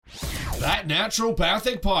That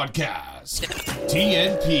Naturopathic Podcast.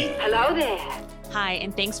 TNP. Hello there. Hi,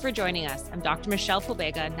 and thanks for joining us. I'm Dr. Michelle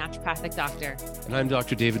Pobega, naturopathic doctor. And I'm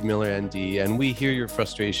Dr. David Miller, ND, and we hear your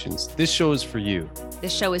frustrations. This show is for you.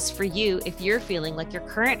 This show is for you if you're feeling like your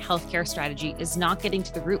current healthcare strategy is not getting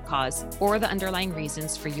to the root cause or the underlying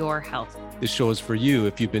reasons for your health. This show is for you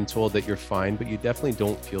if you've been told that you're fine, but you definitely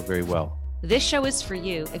don't feel very well. This show is for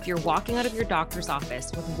you if you're walking out of your doctor's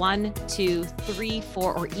office with 1, 2, 3,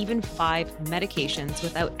 4, or even 5 medications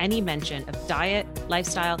without any mention of diet,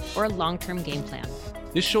 lifestyle, or a long-term game plan.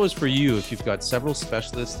 This show is for you if you've got several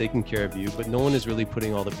specialists taking care of you, but no one is really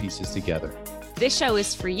putting all the pieces together. This show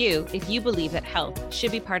is for you if you believe that health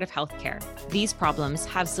should be part of healthcare. These problems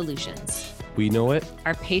have solutions. We know it.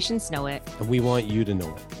 Our patients know it. And we want you to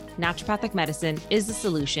know it. Naturopathic medicine is the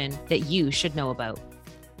solution that you should know about.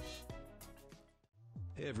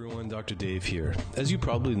 Hey everyone, Dr. Dave here. As you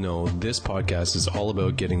probably know, this podcast is all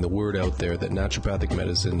about getting the word out there that naturopathic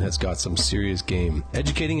medicine has got some serious game.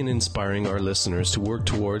 Educating and inspiring our listeners to work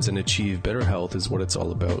towards and achieve better health is what it's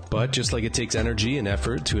all about. But just like it takes energy and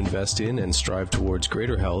effort to invest in and strive towards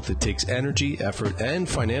greater health, it takes energy, effort, and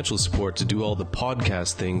financial support to do all the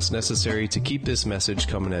podcast things necessary to keep this message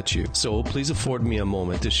coming at you. So please afford me a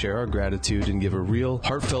moment to share our gratitude and give a real,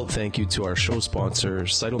 heartfelt thank you to our show sponsor,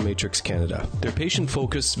 Cytomatrix Canada. Their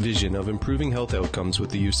patient-focused vision of improving health outcomes with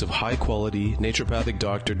the use of high-quality, naturopathic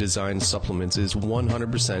doctor-designed supplements is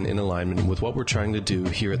 100% in alignment with what we're trying to do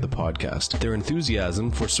here at the podcast. Their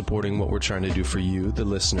enthusiasm for supporting what we're trying to do for you, the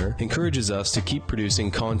listener, encourages us to keep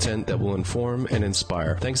producing content that will inform and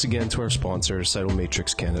inspire. Thanks again to our sponsor,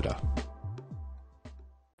 Cytomatrix Canada.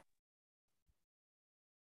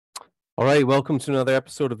 All right, welcome to another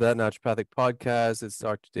episode of That Naturopathic Podcast. It's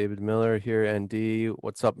Dr. David Miller here, ND.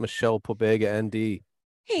 What's up, Michelle Pobega, ND?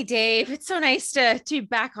 Hey, Dave. It's so nice to be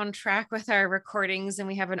back on track with our recordings, and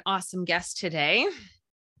we have an awesome guest today.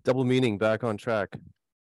 Double meaning, back on track.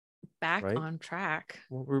 Back right? On track.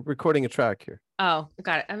 Well, we're recording a track here. Oh,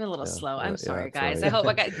 got it. I'm a little slow. I'm sorry, guys. Right. I hope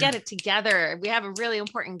I get it together. We have a really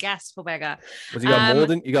important guest, Pobega. Was you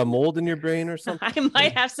got mold in your brain or something? I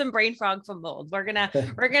might have some brain fog from mold. I'm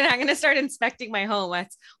gonna start inspecting my home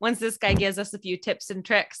once this guy gives us a few tips and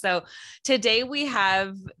tricks. So today we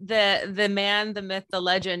have the man, the myth, the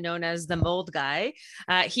legend known as the mold guy.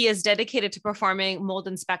 He is dedicated to performing mold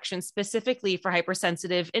inspections specifically for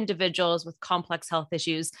hypersensitive individuals with complex health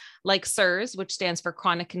issues like CIRS, which stands for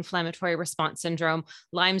chronic inflammatory response syndrome,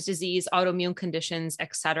 Lyme's disease, autoimmune conditions,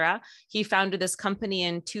 etc. He founded this company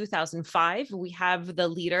in 2005. We have the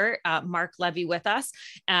leader, Mark Levy, with us.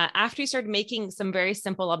 After he started making some very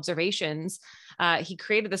simple observations, he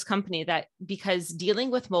created this company because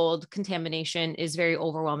dealing with mold contamination is very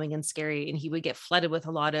overwhelming and scary, and he would get flooded with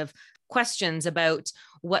a lot of questions about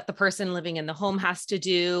what the person living in the home has to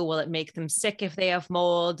do. Will it make them sick if they have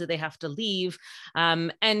mold? Do they have to leave?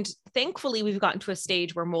 And thankfully, we've gotten to a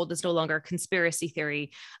stage where mold is no longer a conspiracy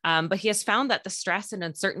theory. But he has found that the stress and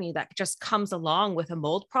uncertainty that just comes along with a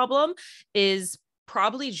mold problem is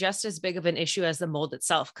probably just as big of an issue as the mold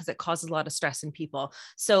itself, because it causes a lot of stress in people.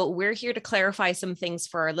 So we're here to clarify some things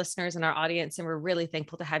for our listeners and our audience. And we're really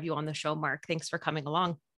thankful to have you on the show, Mark. Thanks for coming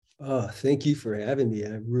along. Thank you for having me.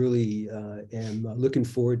 I really am looking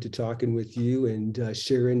forward to talking with you and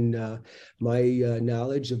sharing my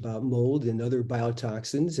knowledge about mold and other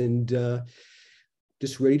biotoxins, and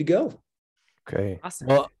just ready to go. Okay. Awesome.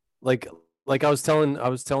 Well, like I was telling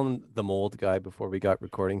the mold guy before we got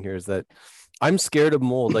recording here, is that I'm scared of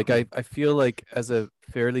mold. Like I feel like as a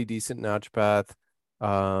fairly decent naturopath,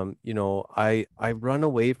 I run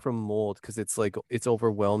away from mold because it's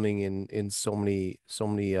overwhelming in so many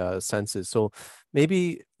senses. So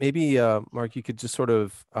maybe Mark, you could just sort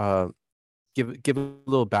of give a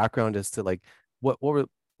little background as to like what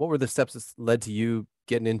were the steps that led to you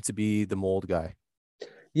getting into to be the mold guy?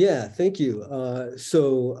 Yeah, thank you.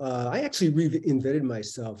 So I actually reinvented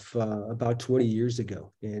myself about 20 years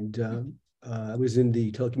ago, and I was in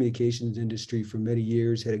the telecommunications industry for many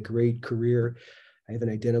years, had a great career. I have an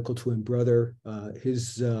identical twin brother.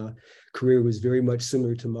 His career was very much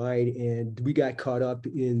similar to mine, and we got caught up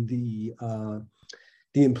in the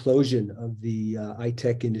implosion of the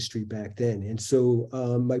high-tech industry back then. And so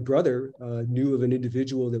my brother knew of an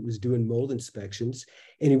individual that was doing mold inspections,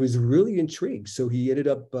 and he was really intrigued. So he ended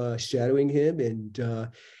up shadowing him, and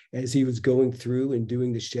as he was going through and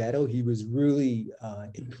doing the shadow, he was really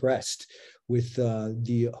impressed with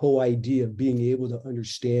the whole idea of being able to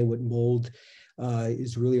understand what mold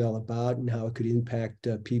is really all about and how it could impact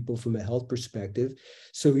people from a health perspective.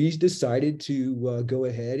 So he's decided to go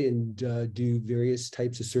ahead and do various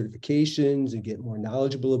types of certifications and get more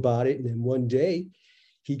knowledgeable about it. And then one day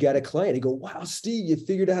he got a client. He go, wow, Steve, you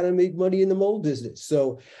figured out how to make money in the mold business.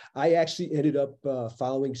 So I actually ended up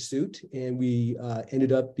following suit, and we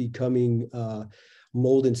ended up becoming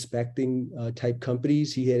mold inspecting type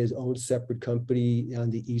companies. He had his own separate company on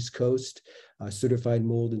the East Coast, certified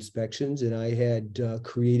mold inspections, and I had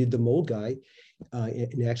created the mold guy,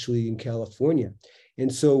 and actually in California.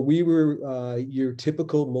 And so we were your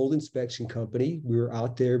typical mold inspection company. We were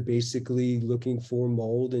out there basically looking for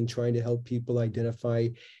mold and trying to help people identify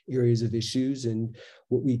areas of issues. And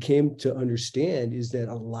what we came to understand is that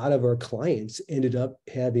a lot of our clients ended up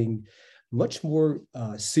having much more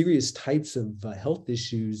serious types of health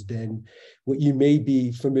issues than what you may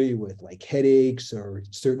be familiar with, like headaches or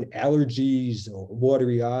certain allergies or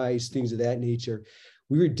watery eyes, things of that nature.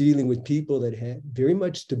 We were dealing with people that had very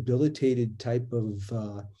much debilitated type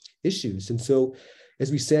of issues. And so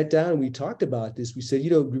as we sat down and we talked about this, we said,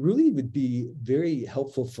 it really would be very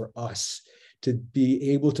helpful for us to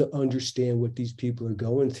be able to understand what these people are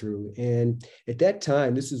going through. And at that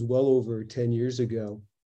time, this is well over 10 years ago,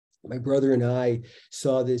 my brother and I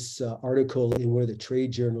saw this article in one of the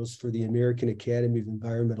trade journals for the American Academy of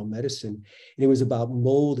Environmental Medicine, and it was about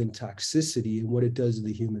mold and toxicity and what it does to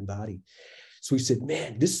the human body. So we said,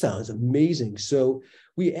 man, this sounds amazing. So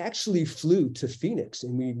we actually flew to Phoenix,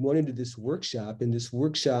 and we went into this workshop, and this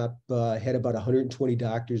workshop had about 120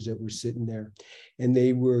 doctors that were sitting there, and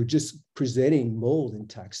they were just presenting mold and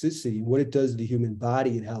toxicity and what it does to the human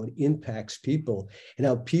body and how it impacts people and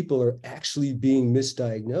how people are actually being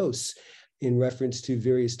misdiagnosed in reference to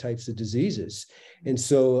various types of diseases. And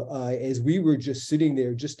so as we were just sitting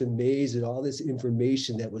there, just amazed at all this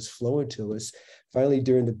information that was flowing to us, finally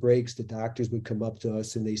during the breaks, the doctors would come up to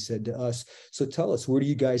us and they said to us, so tell us, where do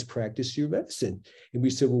you guys practice your medicine? And we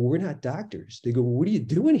said, well, we're not doctors. They go, well, what are you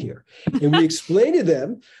doing here? And we explained to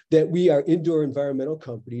them that we are indoor environmental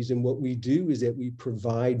companies. And what we do is that we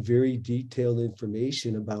provide very detailed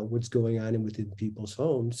information about what's going on within people's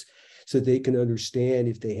homes, so they can understand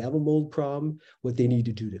if they have a mold problem, what they need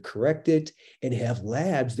to do to correct it, and have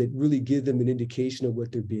labs that really give them an indication of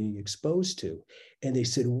what they're being exposed to. And they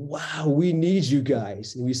said, wow, we need you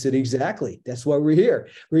guys. And we said, exactly. That's why we're here.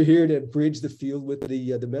 We're here to bridge the field with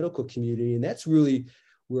the medical community. And that's really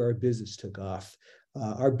where our business took off.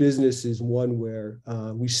 Our business is one where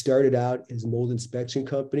we started out as mold inspection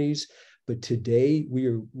companies, but today we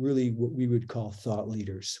are really what we would call thought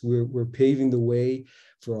leaders. We're paving the way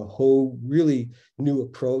for a whole really new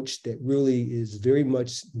approach that really is very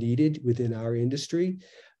much needed within our industry.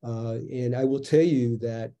 And I will tell you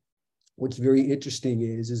that what's very interesting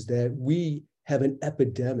is that we have an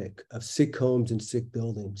epidemic of sick homes and sick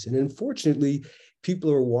buildings. And unfortunately,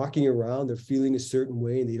 people are walking around, they're feeling a certain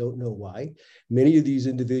way and they don't know why. Many of these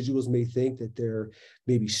individuals may think that they're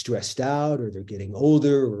maybe stressed out or they're getting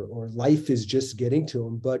older or life is just getting to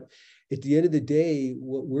them. But at the end of the day,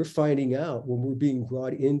 what we're finding out when we're being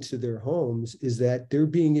brought into their homes is that they're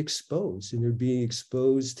being exposed, and they're being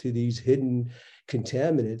exposed to these hidden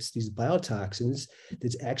contaminants, these biotoxins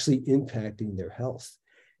that's actually impacting their health.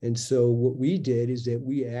 And so what we did is that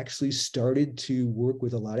we actually started to work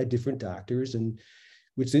with a lot of different doctors. And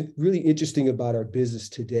what's really interesting about our business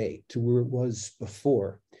today to where it was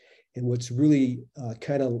before, and what's really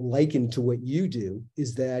kind of likened to what you do,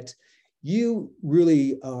 is that you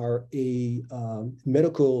really are a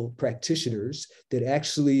medical practitioners that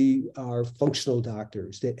actually are functional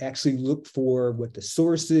doctors that actually look for what the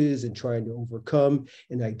source is and trying to overcome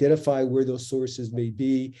and identify where those sources may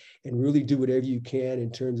be, and really do whatever you can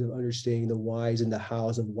in terms of understanding the whys and the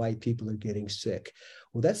hows of why people are getting sick.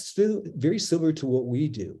 Well, that's still very similar to what we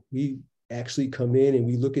do. We actually come in and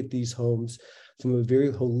we look at these homes from a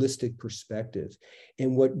very holistic perspective.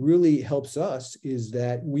 And what really helps us is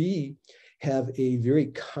that we have a very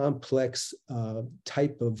complex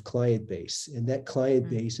type of client base. And that client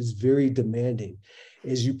base is very demanding.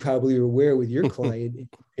 As you probably are aware with your client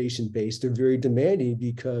patient base, they're very demanding,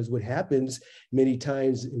 because what happens many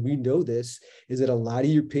times, and we know this, is that a lot of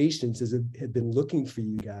your patients have been looking for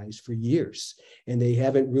you guys for years, and they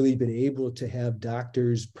haven't really been able to have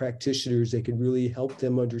doctors, practitioners that can really help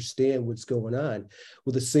them understand what's going on.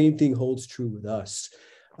 Well, the same thing holds true with us.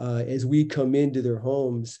 As we come into their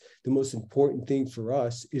homes, the most important thing for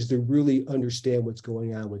us is to really understand what's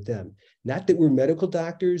going on with them. Not that we're medical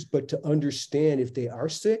doctors, but to understand if they are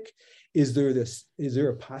sick, is there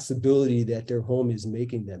a possibility that their home is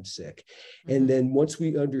making them sick? Mm-hmm. And then once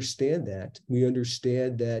we understand that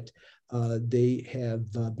they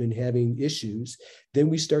have been having issues, then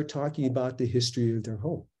we start talking about the history of their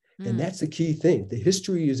home. And that's the key thing. The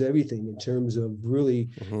history is everything in terms of really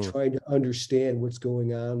trying to understand what's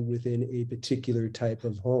going on within a particular type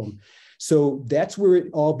of home. So that's where it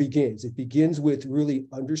all begins. It begins with really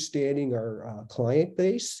understanding our client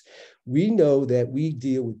base. We know that we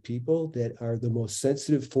deal with people that are the most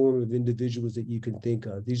sensitive form of individuals that you can think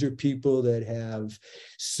of. These are people that have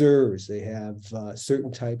SIRS, they have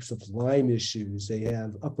certain types of Lyme issues, they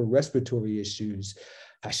have upper respiratory issues,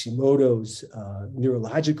 Hashimoto's,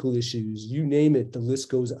 neurological issues, you name it, the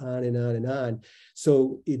list goes on and on and on.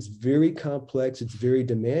 So it's very complex, it's very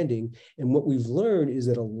demanding. And what we've learned is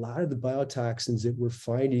that a lot of the biotoxins that we're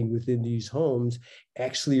finding within these homes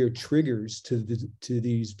actually are triggers to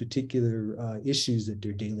these particular issues that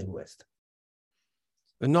they're dealing with.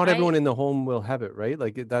 And not everyone in the home will have it, right?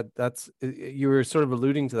 Like that's, you were sort of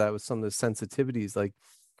alluding to that with some of the sensitivities. Like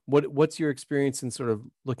what's your experience in sort of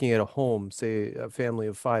looking at a home, say a family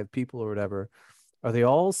of 5 people or whatever? Are they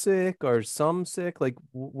all sick? Are some sick? Like,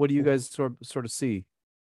 what do you guys sort of see?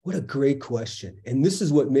 What a great question. And this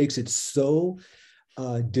is what makes it so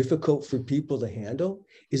difficult for people to handle,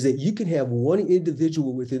 is that you can have one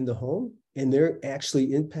individual within the home and they're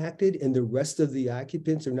actually impacted, and the rest of the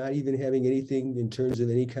occupants are not even having anything in terms of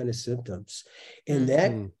any kind of symptoms. And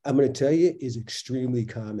that, I'm going to tell you, is extremely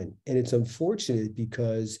common. And it's unfortunate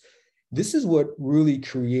because this is what really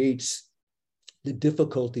creates the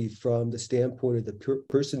difficulty from the standpoint of the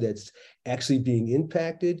person that's actually being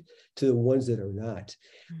impacted to the ones that are not.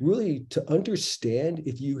 Really, to understand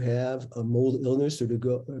if you have a mold illness, or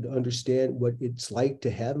to understand what it's like to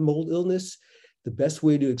have mold illness, the best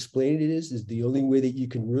way to explain it is the only way that you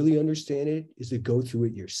can really understand it is to go through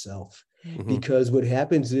it yourself. Because what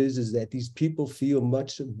happens is that these people feel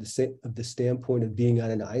much of the standpoint of being on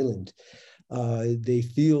an island. They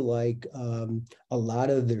feel like a lot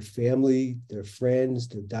of their family, their friends,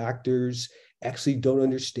 their doctors actually don't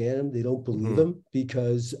understand them. They don't believe them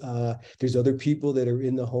because there's other people that are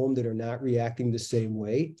in the home that are not reacting the same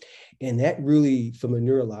way. And that really, from a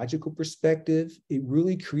neurological perspective, it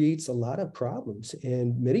really creates a lot of problems.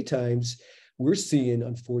 And many times we're seeing,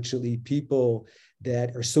 unfortunately, people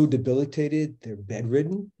that are so debilitated, they're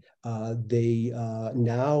bedridden. They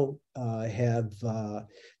now have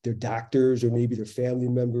their doctors or maybe their family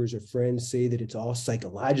members or friends say that it's all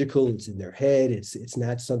psychological, it's in their head, it's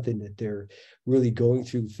not something that they're really going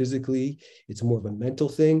through physically, it's more of a mental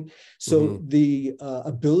thing. So the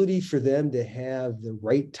ability for them to have the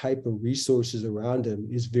right type of resources around them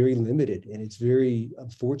is very limited, and it's very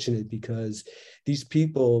unfortunate because these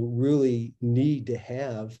people really need to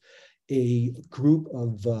have a group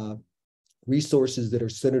of resources that are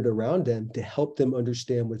centered around them to help them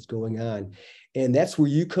understand what's going on. And that's where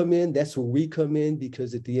you come in, that's where we come in,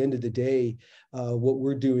 because at the end of the day, what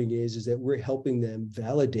we're doing is that we're helping them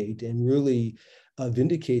validate and really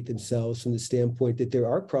vindicate themselves from the standpoint that there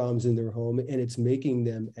are problems in their home and it's making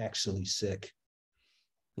them actually sick.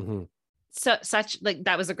 So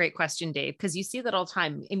that was a great question, Dave, because you see that all the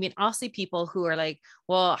time. I mean, I'll see people who are like,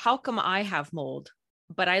 well, how come I have mold,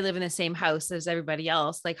 but I live in the same house as everybody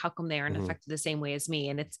else? Like, how come they aren't affected the same way as me?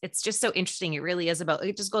 And it's just so interesting. It really is about,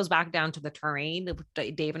 it just goes back down to the terrain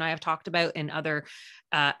that Dave and I have talked about in other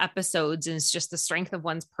episodes. And it's just the strength of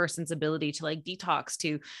one's person's ability to like detox,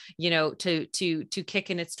 to, you know, to kick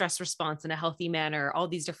in its stress response in a healthy manner. All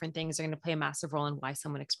these different things are going to play a massive role in why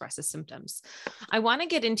someone expresses symptoms. I want to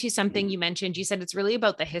get into something you mentioned. You said it's really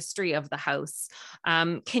about the history of the house.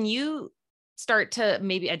 Can you start to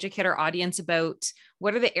maybe educate our audience about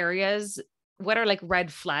what are the areas, what are like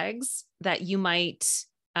red flags that you might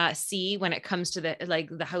see when it comes to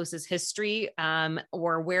the house's history,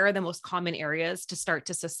 or where are the most common areas to start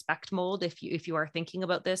to suspect mold if you are thinking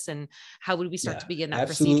about this, and how would we start to begin that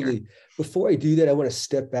absolutely. procedure? Before I do that, I want to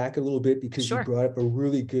step back a little bit because Sure. You brought up a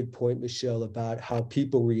really good point, Michelle, about how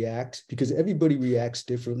people react, because everybody reacts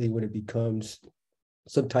differently when it becomes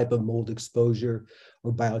some type of mold exposure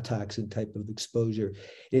or biotoxin type of exposure.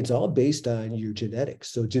 It's all based on your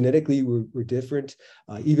genetics. So genetically, we're different.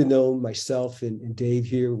 Even though myself and Dave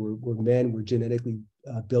here, we're men, we're genetically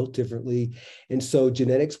built differently. And so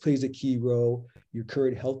genetics plays a key role, your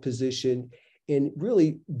current health position. And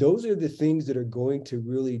really, those are the things that are going to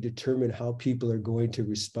really determine how people are going to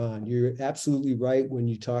respond. You're absolutely right when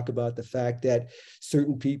you talk about the fact that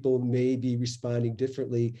certain people may be responding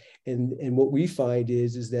differently. And what we find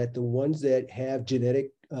is that the ones that have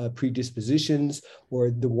genetic predispositions,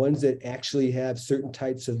 or the ones that actually have certain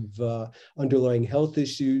types of underlying health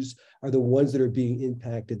issues, are the ones that are being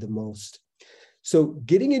impacted the most. So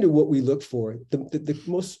getting into what we look for, the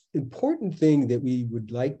most important thing that we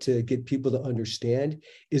would like to get people to understand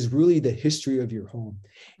is really the history of your home.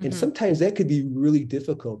 And sometimes that could be really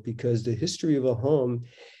difficult because the history of a home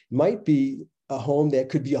might be a home that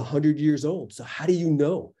could be 100 years old. So how do you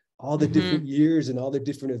know all the different years and all the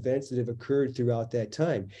different events that have occurred throughout that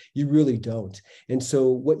time? You really don't. And so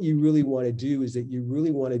what you really want to do is that you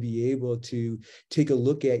really want to be able to take a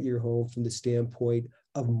look at your home from the standpoint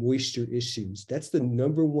of moisture issues. That's the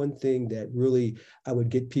number one thing that really I would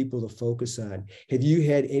get people to focus on. Have you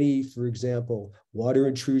had any, for example, water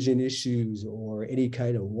intrusion issues or any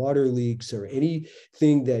kind of water leaks or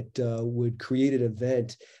anything that would create an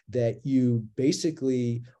event that you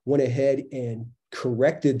basically went ahead and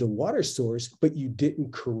corrected the water source, but you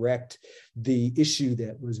didn't correct the issue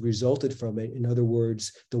that was resulted from it? In other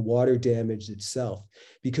words, the water damage itself.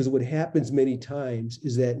 Because what happens many times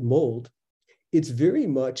is that mold,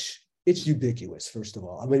 it's ubiquitous, first of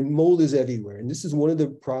all. I mean, mold is everywhere. And this is one of the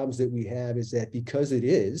problems that we have, is that because it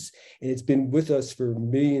is, and it's been with us for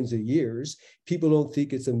millions of years, people don't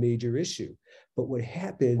think it's a major issue. But what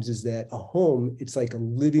happens is that a home, it's like a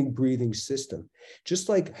living, breathing system. Just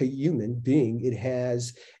like a human being, it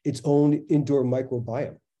has its own indoor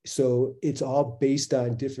microbiome. So it's all based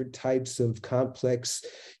on different types of complex,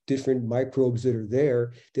 different microbes that are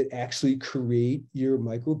there that actually create your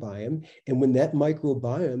microbiome. And when that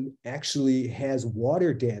microbiome actually has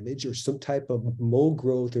water damage or some type of mold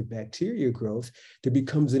growth or bacteria growth, there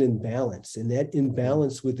becomes an imbalance. And that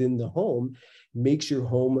imbalance within the home makes your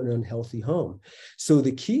home an unhealthy home. So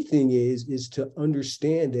the key thing is to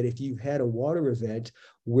understand that if you've had a water event,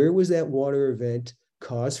 where was that water event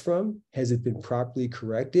caused from? Has it been properly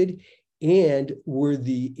corrected? And were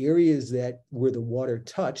the areas where the water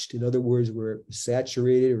touched, in other words, where it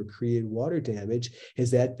saturated or created water damage, has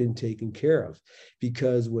that been taken care of?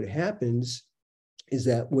 Because what happens is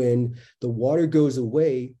that when the water goes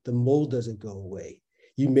away, the mold doesn't go away.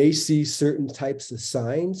 You may see certain types of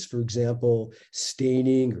signs, for example,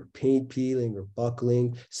 staining or paint peeling or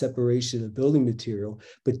buckling, separation of building material,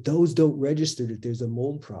 but those don't register that there's a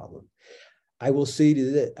mold problem. I will say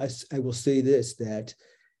this, that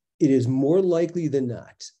it is more likely than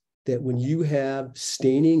not that when you have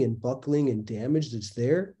staining and buckling and damage that's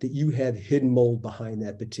there, that you have hidden mold behind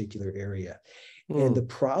that particular area. And the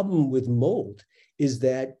problem with mold is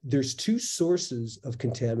that there's two sources of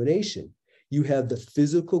contamination. You have the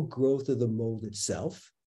physical growth of the mold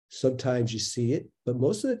itself. Sometimes you see it, but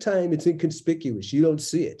most of the time it's inconspicuous. You don't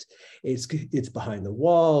see it. It's behind the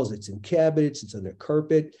walls, it's in cabinets, it's under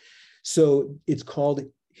carpet. So it's called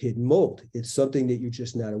hidden mold. It's something that you're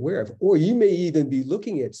just not aware of. Or you may even be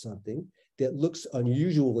looking at something that looks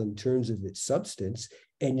unusual in terms of its substance,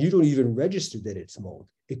 and you don't even register that it's mold.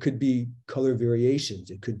 It could be color variations.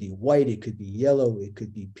 It could be white. It could be yellow. It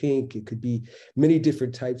could be pink. It could be many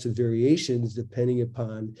different types of variations depending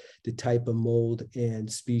upon the type of mold and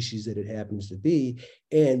species that it happens to be.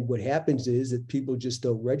 And what happens is that people just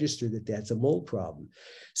don't register that that's a mold problem.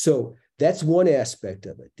 So that's one aspect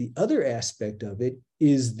of it. The other aspect of it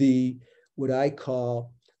is what I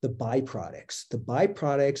call the byproducts. The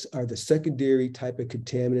byproducts are the secondary type of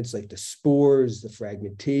contaminants like the spores, the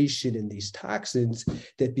fragmentation, and these toxins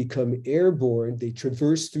that become airborne. They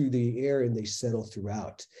traverse through the air and they settle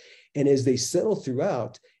throughout. And as they settle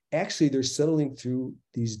throughout, actually they're settling through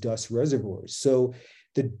these dust reservoirs. So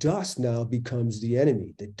the dust now becomes the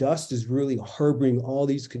enemy. The dust is really harboring all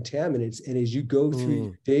these contaminants. And as you go through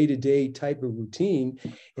your day-to-day type of routine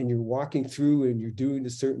and you're walking through and you're doing the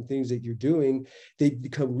certain things that you're doing, they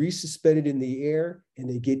become resuspended in the air and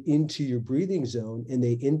they get into your breathing zone and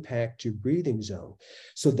they impact your breathing zone.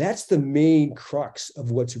 So that's the main crux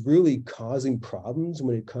of what's really causing problems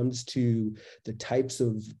when it comes to the types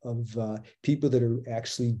of people that are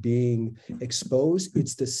actually being exposed.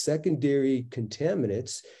 It's the secondary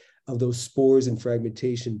contaminants of those spores and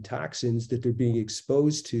fragmentation toxins that they're being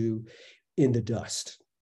exposed to in the dust.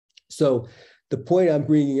 So the point I'm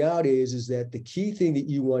bringing out is that the key thing that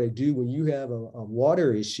you want to do when you have a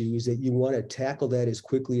water issue is that you want to tackle that as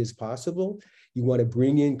quickly as possible. You want to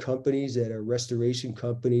bring in companies that are restoration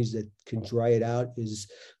companies that can dry it out as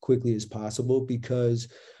quickly as possible, because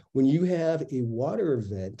when you have a water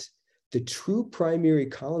event, the true primary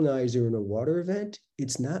colonizer in a water event,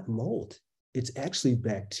 it's not mold, it's actually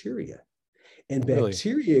bacteria. And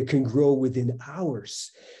bacteria can grow within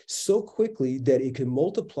hours so quickly that it can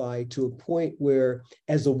multiply to a point where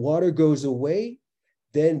as the water goes away,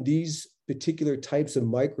 then these particular types of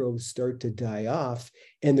microbes start to die off.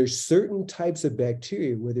 And there's certain types of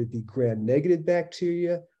bacteria, whether it be gram-negative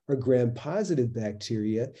bacteria are gram-positive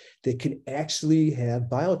bacteria that can actually have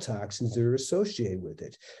biotoxins that are associated with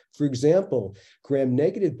it. For example,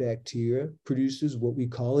 gram-negative bacteria produces what we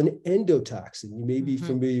call an endotoxin. You may be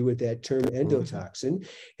familiar with that term, endotoxin,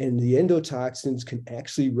 and the endotoxins can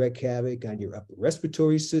actually wreak havoc on your upper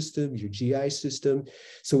respiratory system, your GI system.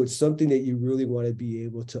 So it's something that you really want to be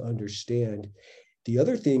able to understand. The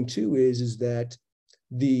other thing too is that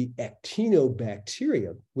the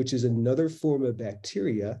actinobacterium, which is another form of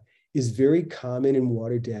bacteria, is very common in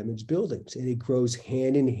water damaged buildings, and it grows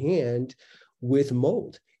hand in hand with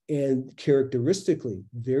mold. And characteristically,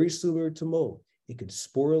 very similar to mold. It can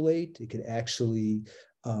sporulate, it can actually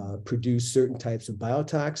produce certain types of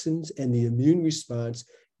biotoxins, and the immune response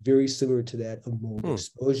very similar to that of mold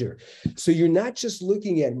exposure. So you're not just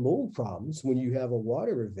looking at mold problems when you have a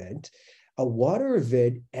water event. A water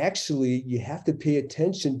event, actually, you have to pay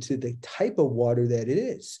attention to the type of water that it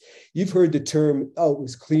is. You've heard the term, oh, it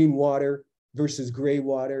was clean water versus gray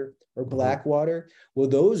water or black water. Well,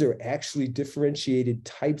 those are actually differentiated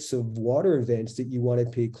types of water events that you want to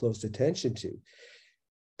pay close attention to.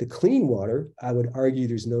 The clean water, I would argue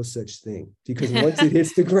there's no such thing, because once it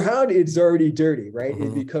hits the ground, it's already dirty, right?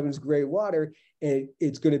 It becomes gray water, and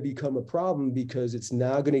it's going to become a problem because it's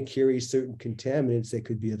now going to carry certain contaminants that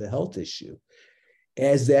could be of a health issue.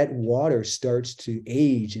 As that water starts to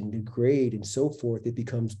age and degrade and so forth, it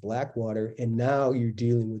becomes black water, and now you're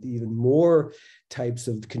dealing with even more types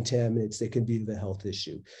of contaminants that can be of a health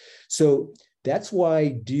issue. So that's why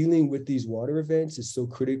dealing with these water events is so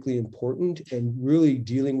critically important, and really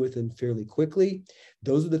dealing with them fairly quickly.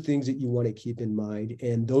 Those are the things that you want to keep in mind.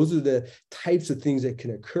 And those are the types of things that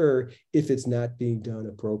can occur if it's not being done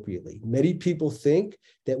appropriately. Many people think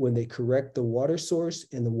that when they correct the water source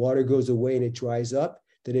and the water goes away and it dries up,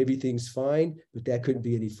 that everything's fine, but that couldn't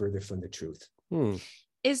be any further from the truth.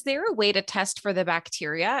 Is there a way to test for the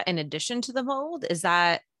bacteria in addition to the mold? Is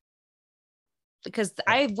that, because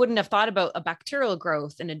I wouldn't have thought about a bacterial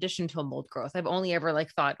growth in addition to a mold growth. I've only ever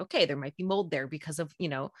thought, okay, there might be mold there because of,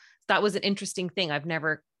 that was an interesting thing.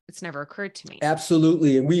 It's never occurred to me.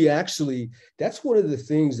 Absolutely. And that's one of the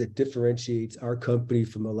things that differentiates our company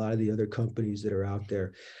from a lot of the other companies that are out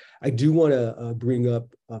there. I do want to bring up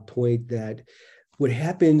a point that what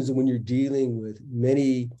happens when you're dealing with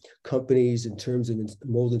many companies in terms of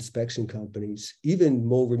mold inspection companies, even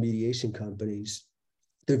mold remediation companies,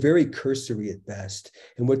 they're very cursory at best.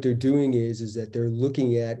 And what they're doing is that they're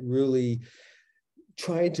looking at really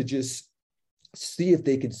trying to just see if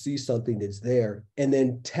they can see something that's there, and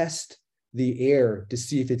then test the air to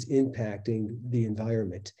see if it's impacting the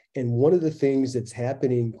environment. And one of the things that's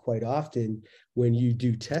happening quite often when you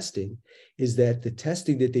do testing is that the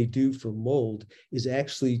testing that they do for mold is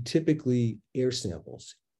actually typically air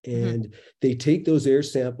samples. And they take those air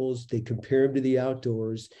samples, they compare them to the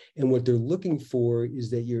outdoors, and what they're looking for is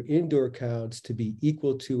that your indoor counts to be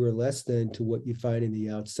equal to or less than to what you find in the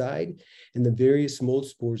outside, and the various mold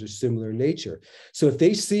spores are similar in nature. So if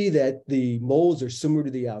they see that the molds are similar to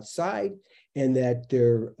the outside and that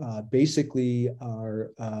they're basically are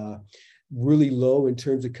really low in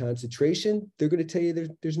terms of concentration, they're going to tell you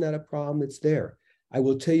there's not a problem that's there. I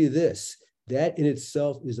will tell you this. That in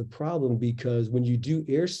itself is a problem, because when you do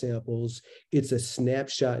air samples, it's a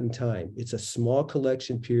snapshot in time. It's a small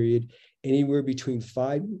collection period, anywhere between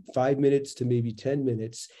five minutes to maybe 10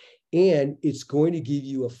 minutes, and it's going to give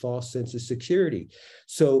you a false sense of security.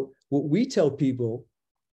 So what we tell people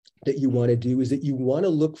that you want to do is that you want to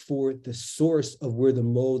look for the source of where the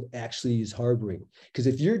mold actually is harboring. Because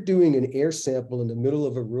if you're doing an air sample in the middle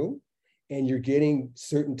of a room and you're getting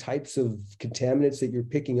certain types of contaminants that you're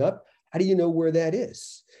picking up, how do you know where that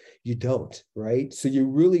is? You don't, right? So you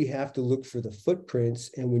really have to look for the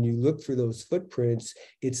footprints. And when you look for those footprints,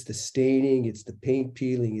 it's the staining, it's the paint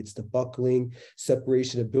peeling, it's the buckling,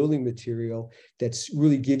 separation of building material that's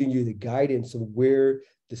really giving you the guidance of where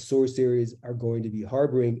the source areas are going to be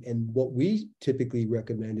harboring. And what we typically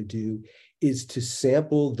recommend to do is to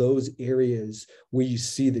sample those areas where you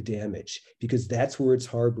see the damage, because that's where it's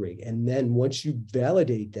harboring. And then once you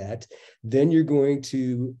validate that, then you're going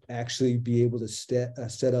to actually be able to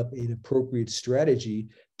set up an appropriate strategy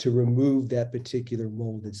to remove that particular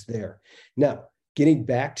mold that's there. Now, getting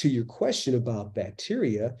back to your question about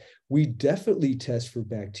bacteria, we definitely test for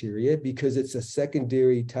bacteria because it's a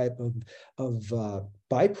secondary type of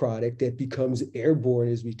byproduct that becomes airborne,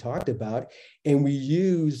 as we talked about. And we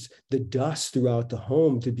use the dust throughout the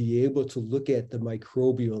home to be able to look at the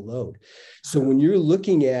microbial load. So when you're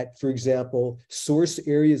looking at, for example, source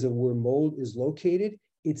areas of where mold is located,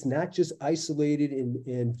 it's not just isolated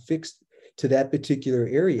and fixed to that particular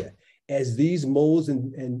area. as these molds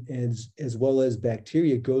and as well as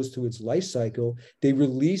bacteria goes through its life cycle, they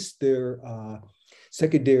release their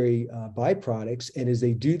secondary byproducts. And as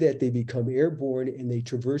they do that, they become airborne and they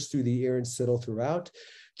traverse through the air and settle throughout.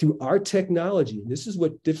 Through our technology, and this is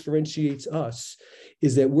what differentiates us,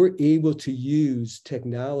 is that we're able to use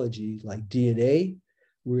technology like DNA.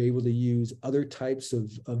 We're able to use other types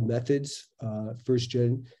of methods, first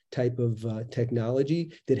gen type of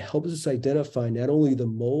technology that helps us identify not only the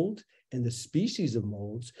mold and the species of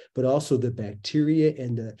molds, but also the bacteria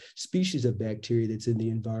and the species of bacteria that's in the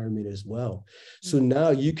environment as well. So now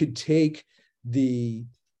you could take the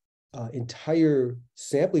entire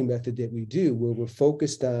sampling method that we do, where we're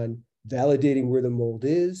focused on validating where the mold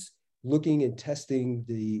is, looking and testing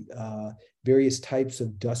the various types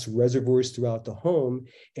of dust reservoirs throughout the home.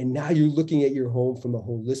 And now you're looking at your home from a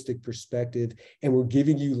holistic perspective, and we're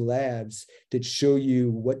giving you labs that show you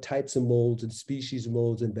what types of molds and species of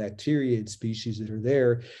molds and bacteria and species that are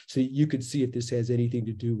there, so you could see if this has anything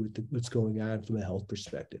to do with what's going on from a health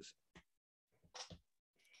perspective.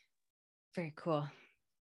 Very cool.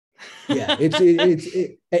 Yeah,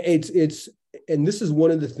 it's and this is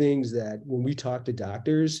one of the things that when we talk to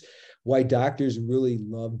doctors, why doctors really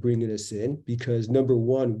love bringing us in, because number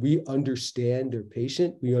one, we understand their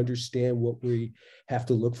patient, we understand what we have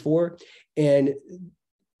to look for. And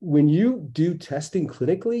when you do testing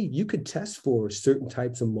clinically, you could test for certain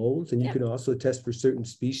types of molds, and you can also test for certain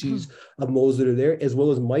species of molds that are there, as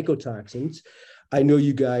well as mycotoxins. I know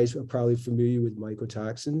you guys are probably familiar with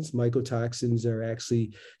mycotoxins. Mycotoxins are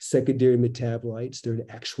actually secondary metabolites. They're an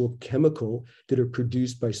actual chemical that are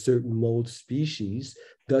produced by certain mold species,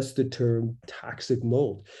 thus the term toxic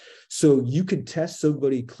mold. So you could test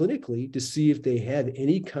somebody clinically to see if they have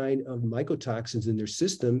any kind of mycotoxins in their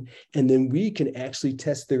system, and then we can actually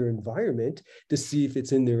test their environment to see if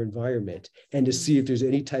it's in their environment and to see if there's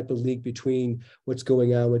any type of link between what's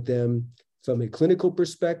going on with them from a clinical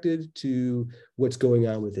perspective to what's going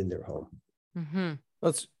on within their home. Mm-hmm.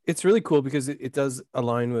 Well, it's really cool because it does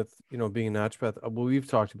align with, being a naturopath. What we've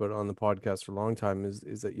talked about on the podcast for a long time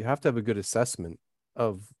is that you have to have a good assessment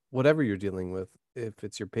of whatever you're dealing with, if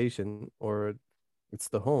it's your patient or it's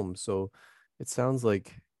the home. So it sounds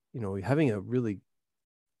like, having a really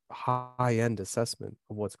high-end assessment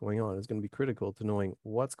of what's going on is going to be critical to knowing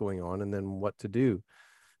what's going on and then what to do.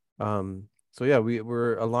 So yeah,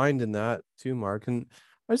 we're aligned in that too, Mark. And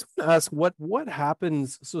I just want to ask what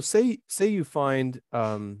happens. So say you find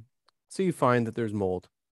that there's mold.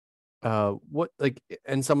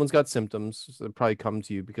 And someone's got symptoms, so they probably come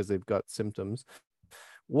to you because they've got symptoms.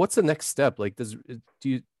 What's the next step? Like, is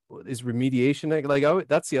remediation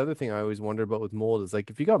that's the other thing I always wonder about with mold, is like,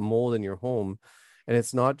 if you got mold in your home and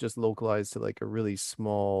it's not just localized to like a really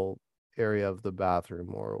small area of the bathroom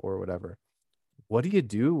or whatever, what do you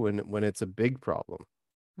do when it's a big problem?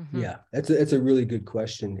 Yeah, that's a really good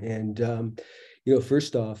question. And,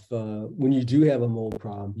 first off, when you do have a mold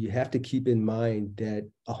problem, you have to keep in mind that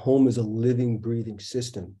a home is a living, breathing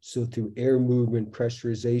system. So through air movement,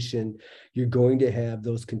 pressurization, you're going to have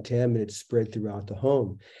those contaminants spread throughout the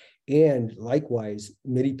home. And likewise,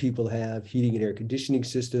 many people have heating and air conditioning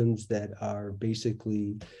systems that are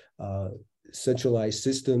basically centralized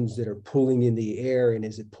systems that are pulling in the air, and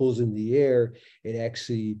as it pulls in the air, it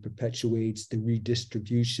actually perpetuates the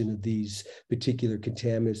redistribution of these particular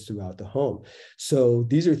contaminants throughout the home. So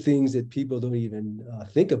these are things that people don't even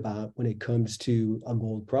think about when it comes to a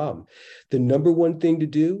mold problem. The number one thing to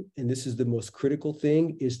do, and this is the most critical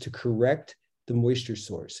thing, is to correct the moisture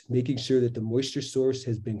source, making sure that the moisture source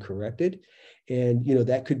has been corrected. And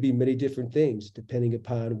that could be many different things depending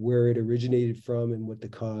upon where it originated from and what the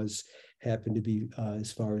cause happen to be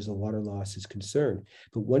as far as the water loss is concerned.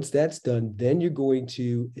 But once that's done, then you're going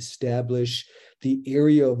to establish the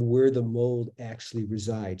area of where the mold actually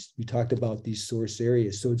resides. We talked about these source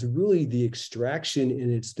areas. So it's really the extraction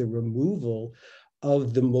and it's the removal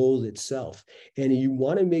of the mold itself. And you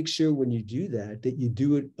want to make sure when you do that you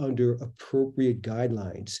do it under appropriate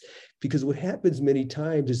guidelines. Because what happens many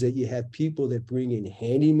times is that you have people that bring in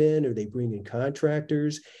handymen or they bring in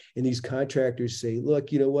contractors, and these contractors say,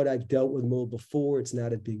 look, you know what, I've dealt with mold before, it's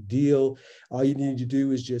not a big deal. All you need to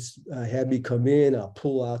do is just have me come in, I'll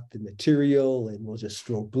pull out the material and we'll just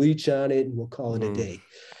throw bleach on it and we'll call it a day.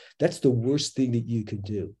 That's the worst thing that you can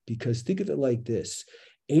do, because think of it like this.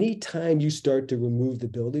 Anytime you start to remove the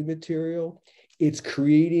building material, it's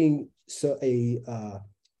creating a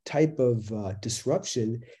type of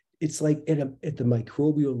disruption. It's like at the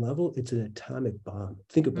microbial level, it's an atomic bomb.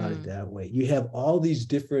 Think about it that way. You have all these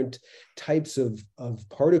different types of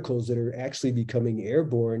particles that are actually becoming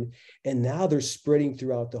airborne, and now they're spreading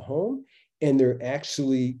throughout the home. and they're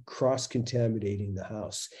actually cross-contaminating the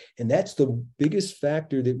house. And that's the biggest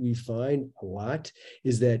factor that we find a lot,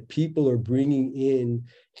 is that people are bringing in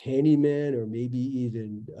handymen or maybe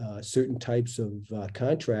even certain types of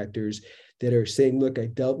contractors that are saying, look, I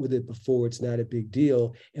dealt with it before, it's not a big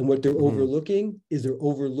deal. And what they're overlooking is they're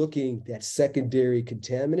overlooking that secondary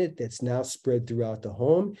contaminant that's now spread throughout the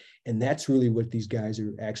home. And that's really what these guys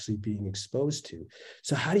are actually being exposed to.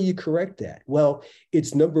 So how do you correct that? Well,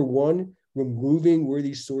 it's number one, removing where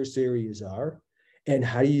these source areas are. And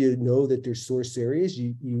how do you know that they're source areas?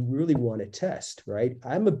 You really want to test, right?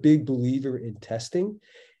 I'm a big believer in testing,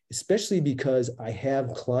 especially because I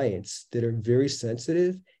have clients that are very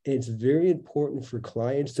sensitive, and it's very important for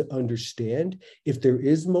clients to understand if there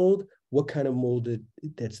is mold, what kind of mold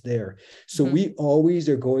that's there. So we always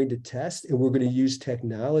are going to test, and we're going to use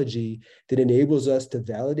technology that enables us to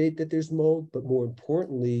validate that there's mold, but more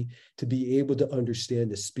importantly, to be able to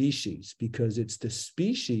understand the species, because it's the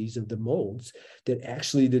species of the molds that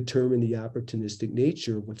actually determine the opportunistic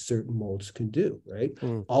nature of what certain molds can do, right?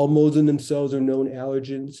 All molds in themselves are known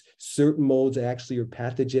allergens. Certain molds actually are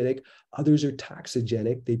pathogenic. Others are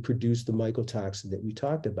toxigenic. They produce the mycotoxin that we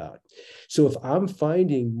talked about. So if I'm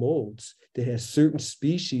finding molds that has certain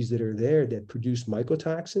species that are there that produce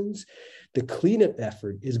mycotoxins, the cleanup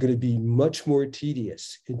effort is going to be much more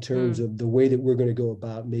tedious in terms of the way that we're going to go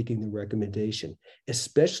about making the recommendation,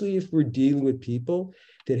 especially if we're dealing with people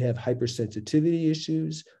that have hypersensitivity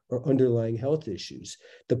issues or underlying health issues.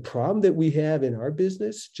 The problem that we have in our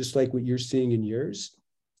business, just like what you're seeing in yours,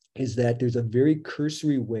 is that there's a very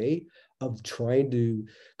cursory way of trying to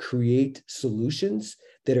create solutions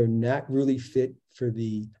that are not really fit for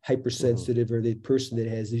the hypersensitive or the person that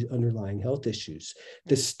has these underlying health issues.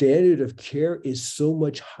 The standard of care is so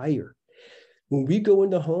much higher. When we go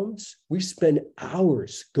into homes, we spend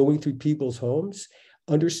hours going through people's homes,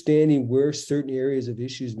 understanding where certain areas of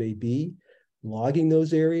issues may be, logging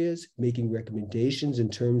those areas, making recommendations in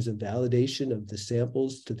terms of validation of the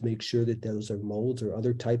samples to make sure that those are molds or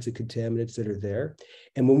other types of contaminants that are there.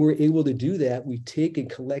 And when we're able to do that, we take and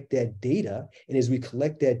collect that data. And as we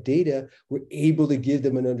collect that data, we're able to give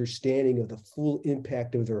them an understanding of the full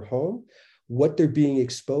impact of their home, what they're being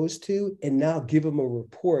exposed to, and now give them a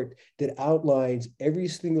report that outlines every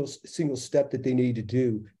single step that they need to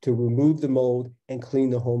do to remove the mold and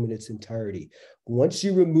clean the home in its entirety. Once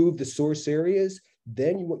you remove the source areas,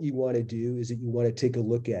 then what you want to do is that you want to take a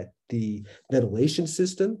look at the ventilation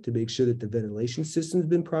system to make sure that the ventilation system has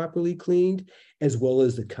been properly cleaned, as well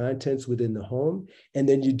as the contents within the home. And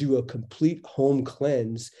then you do a complete home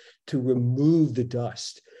cleanse to remove the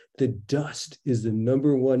dust. The dust is the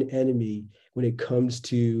number one enemy when it comes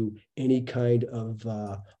to any kind of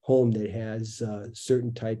home that has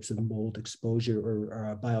certain types of mold exposure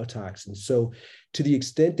or biotoxins. So to the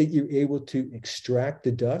extent that you're able to extract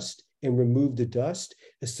the dust and remove the dust,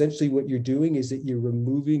 essentially what you're doing is that you're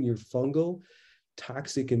removing your fungal,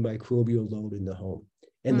 toxic, and microbial load in the home.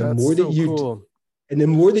 And the more that you and the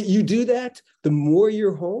more that you do that, the more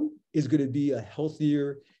your home is going to be a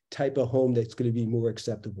healthier type of home that's going to be more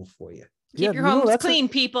acceptable for you. Keep your homes clean,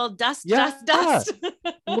 people. Dust.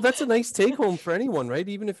 Well, that's a nice take home for anyone, right?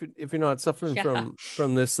 Even if you're not suffering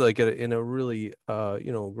from this like in a really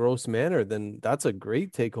gross manner, then that's a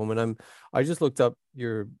great take home. And I just looked up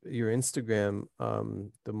your Instagram,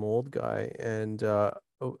 the mold guy, and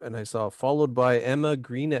I saw followed by Emma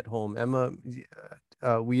Green at Home. Emma,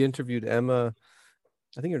 we interviewed Emma.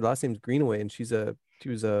 I think her last name's Greenaway, and she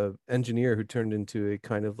was a engineer who turned into a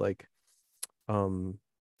kind of like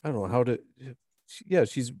I don't know how to.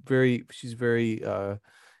 She's very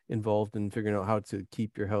involved in figuring out how to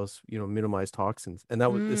keep your house, minimize toxins. And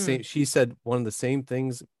that was the same. She said one of the same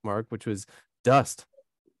things, Mark, which was dust.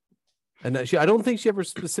 And I don't think she ever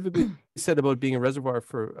specifically said about being a reservoir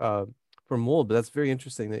for mold, but that's very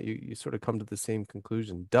interesting that you sort of come to the same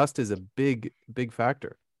conclusion. Dust is a big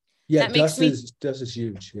factor. Yeah, dust is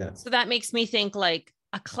huge. Yeah. So that makes me think like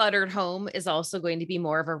a cluttered home is also going to be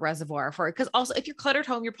more of a reservoir for it. Because also if you're cluttered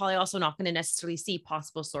home, you're probably also not going to necessarily see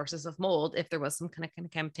possible sources of mold if there was some kind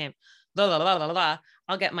of contaminant.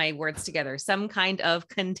 I'll get my words together. Some kind of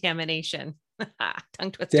contamination.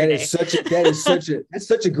 Tongue twister. That's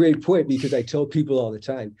such a great point, because I tell people all the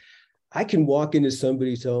time, I can walk into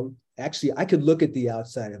somebody's home. Actually, I could look at the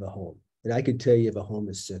outside of a home and I could tell you if a home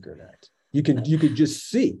is sick or not. You could just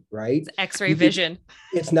see, right? It's X-ray vision.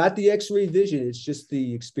 It's not the X-ray vision. It's just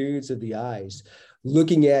the experience of the eyes,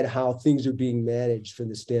 looking at how things are being managed from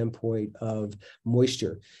the standpoint of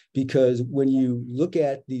moisture. Because when you look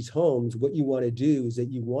at these homes, what you want to do is that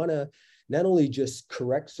you want to not only just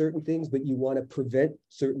correct certain things, but you want to prevent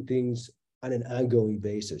certain things on an ongoing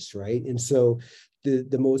basis, right? And so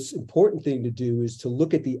the most important thing to do is to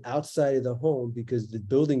look at the outside of the home, because the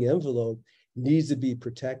building envelope needs to be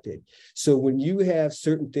protected. So when you have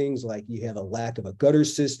certain things like you have a lack of a gutter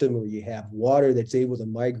system, or you have water that's able to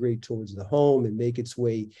migrate towards the home and make its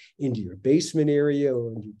way into your basement area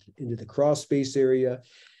or into the crawl space area,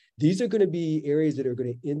 these are going to be areas that are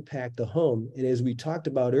going to impact the home. And as we talked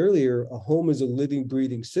about earlier, a home is a living,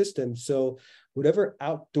 breathing system. So whatever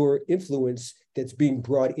outdoor influence that's being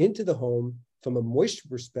brought into the home from a moisture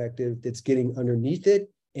perspective that's getting underneath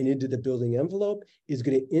it and into the building envelope is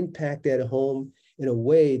going to impact that home in a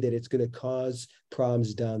way that it's going to cause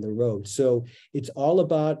problems down the road. So it's all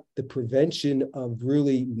about the prevention of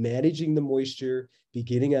really managing the moisture,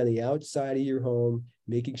 beginning on the outside of your home,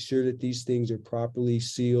 making sure that these things are properly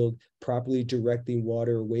sealed, properly directing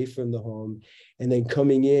water away from the home, and then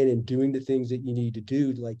coming in and doing the things that you need to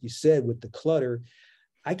do. Like you said, with the clutter,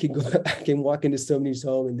 I can walk into somebody's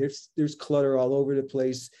home and there's clutter all over the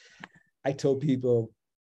place. I tell people,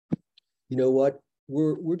 you know what?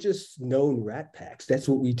 We're just known rat packs. That's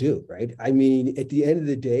what we do, right? I mean, at the end of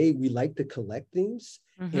the day, we like to collect things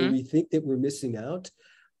and we think that we're missing out.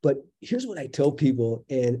 But here's what I tell people,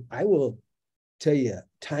 and I will tell you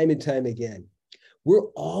time and time again, we're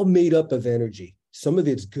all made up of energy. Some of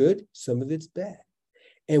it's good, some of it's bad.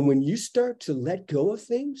 And when you start to let go of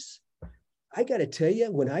things, I got to tell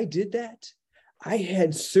you, when I did that, I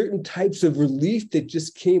had certain types of relief that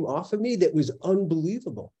just came off of me that was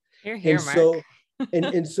unbelievable. You're here, and Mark. so,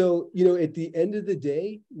 and so, you know, at the end of the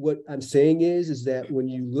day, what I'm saying is that when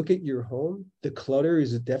you look at your home, the clutter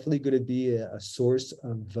is definitely going to be a source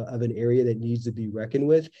of an area that needs to be reckoned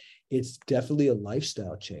with. It's definitely a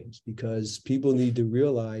lifestyle change, because people need to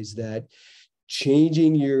realize that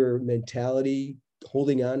changing your mentality,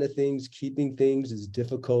 holding on to things, keeping things is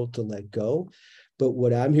difficult to let go. But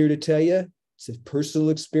what I'm here to tell you, it's a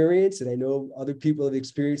personal experience, and I know other people have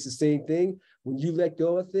experienced the same thing. When you let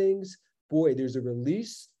go of things, boy, there's a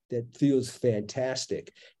release that feels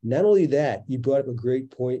fantastic. Not only that, you brought up a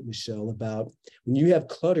great point, Michelle, about when you have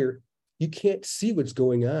clutter, you can't see what's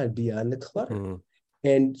going on beyond the clutter.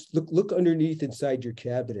 And look underneath inside your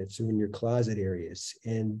cabinets or in your closet areas.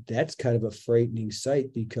 And that's kind of a frightening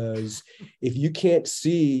sight, because if you can't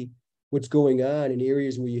see what's going on in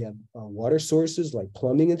areas where you have water sources like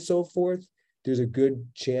plumbing and so forth, there's a good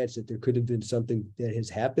chance that there could have been something that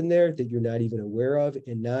has happened there that you're not even aware of.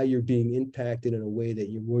 And now you're being impacted in a way that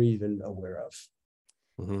you weren't even aware of.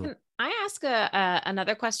 Can I ask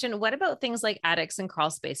another question? What about things like attics and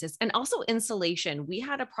crawl spaces, and also insulation? We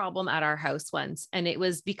had a problem at our house once, and it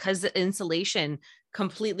was because the insulation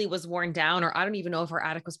completely was worn down, or I don't even know if our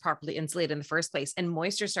attic was properly insulated in the first place. And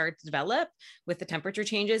moisture started to develop with the temperature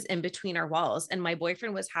changes in between our walls. And my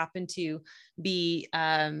boyfriend happened to be,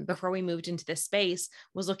 before we moved into this space,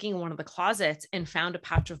 was looking in one of the closets and found a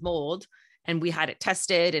patch of mold. And we had it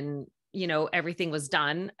tested, and everything was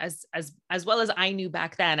done as well as I knew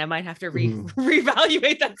back then. I might have to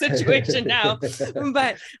reevaluate that situation now,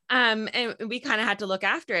 but and we kind of had to look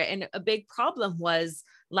after it. And a big problem was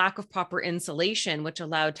lack of proper insulation, which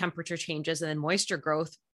allowed temperature changes and then moisture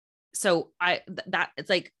growth. So it's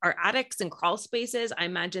like our attics and crawl spaces, I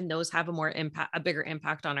imagine those have a bigger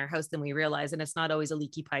impact on our house than we realize. And it's not always a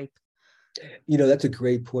leaky pipe. That's a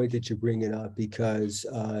great point that you're bringing up, because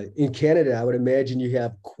in Canada, I would imagine you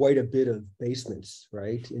have quite a bit of basements,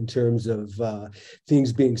 right? In terms of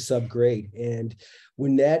things being subgrade. And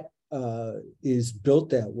when that is built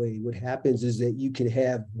that way, what happens is that you can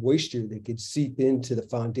have moisture that could seep into the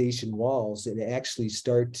foundation walls and actually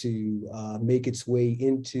start to make its way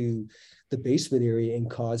into the basement area and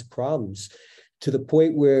cause problems, to the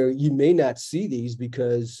point where you may not see these,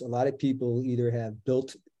 because a lot of people either have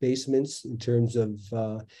built basements in terms of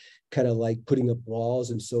kind of like putting up walls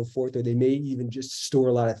and so forth, or they may even just store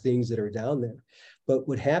a lot of things that are down there. But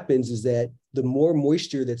what happens is that the more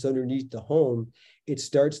moisture that's underneath the home, it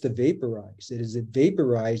starts to vaporize. And as it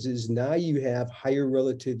vaporizes, now you have higher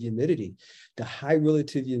relative humidity. The high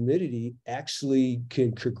relative humidity actually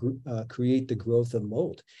can create the growth of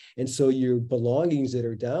mold. And so your belongings that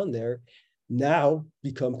are down there now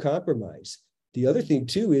become compromised. The other thing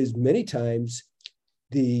too is many times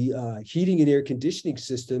the heating and air conditioning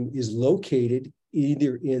system is located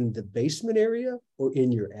either in the basement area or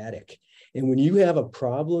in your attic. And when you have a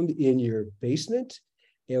problem in your basement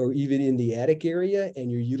or even in the attic area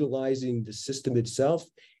and you're utilizing the system itself,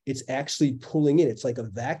 it's actually pulling in. It's like a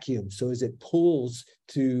vacuum. So as it pulls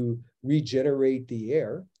to regenerate the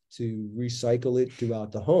air, to recycle it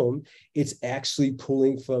throughout the home, it's actually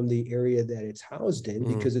pulling from the area that it's housed in,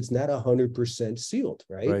 because it's not 100% sealed,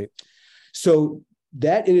 right? So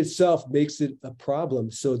that in itself makes it a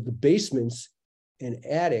problem. So the basements and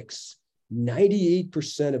attics,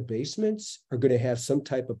 98% of basements are going to have some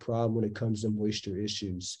type of problem when it comes to moisture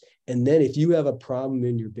issues. And then if you have a problem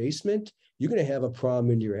in your basement, you're going to have a problem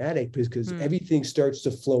in your attic because everything starts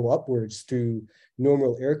to flow upwards through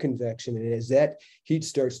normal air convection. And as that heat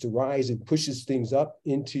starts to rise and pushes things up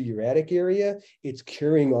into your attic area, it's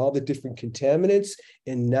carrying all the different contaminants.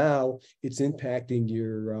 And now it's impacting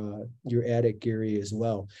your attic area as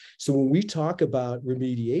well. So when we talk about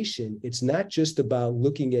remediation, it's not just about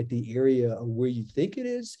looking at the area of where you think it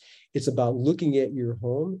is. It's about looking at your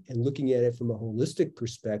home and looking at it from a holistic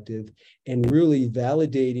perspective and really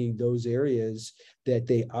validating those areas that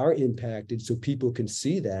they are impacted so people can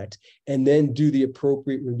see that and then do the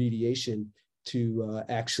appropriate remediation to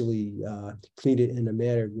actually clean it in a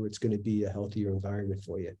manner where it's going to be a healthier environment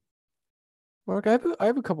for you. Mark, I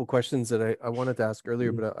have a couple questions that I wanted to ask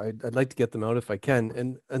earlier, but I'd like to get them out if I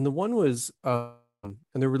can. And the one was, and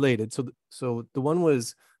they're related. So the one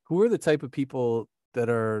was, who are the type of people that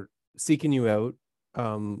are seeking you out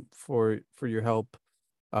for your help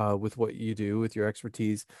with what you do, with your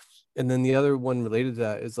expertise? And then the other one related to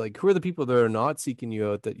that is like, who are the people that are not seeking you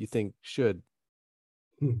out that you think should?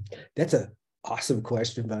 That's an awesome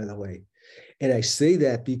question, by the way. And I say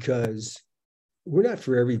that because we're not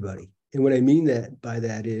for everybody. And what I mean by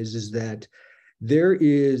that is that there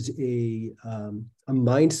is a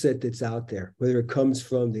mindset that's out there, whether it comes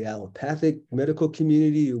from the allopathic medical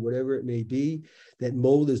community or whatever it may be, that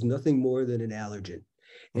mold is nothing more than an allergen.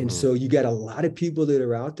 And so you got a lot of people that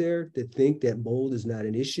are out there that think that mold is not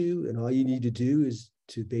an issue. And all you need to do is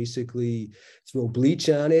to basically throw bleach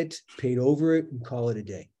on it, paint over it, and call it a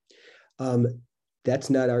day. That's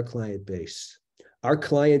not our client base. Our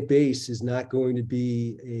client base is not going to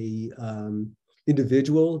be a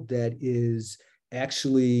individual that is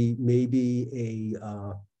actually maybe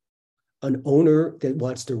an owner that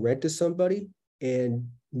wants to rent to somebody and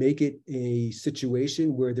make it a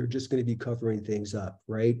situation where they're just going to be covering things up,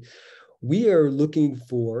 right? We are looking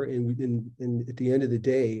for, and at the end of the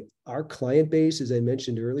day, our client base, as I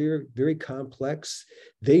mentioned earlier, very complex.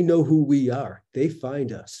 They know who we are. They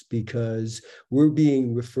find us because we're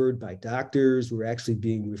being referred by doctors. We're actually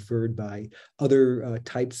being referred by other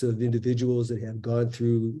types of individuals that have gone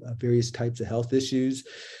through various types of health issues.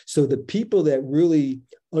 So the people that really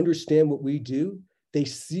understand what we do, they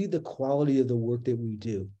see the quality of the work that we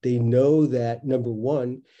do. They know that, number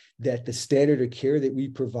one, that the standard of care that we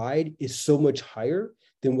provide is so much higher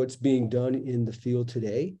than what's being done in the field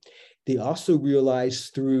today. They also realize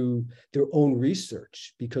through their own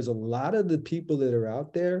research, because a lot of the people that are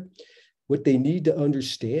out there, what they need to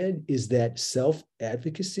understand is that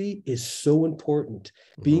self-advocacy is so important.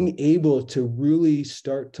 Being able to really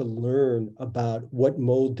start to learn about what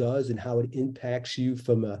mold does and how it impacts you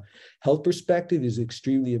from a health perspective is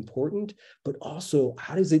extremely important, but also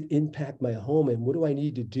how does it impact my home and what do I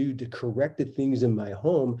need to do to correct the things in my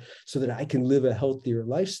home so that I can live a healthier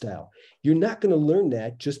lifestyle? You're not going to learn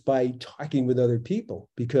that just by talking with other people,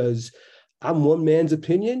 because I'm one man's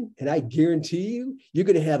opinion, and I guarantee you, you're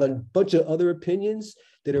going to have a bunch of other opinions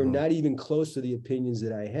that are not even close to the opinions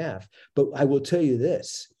that I have. But I will tell you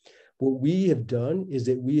this, what we have done is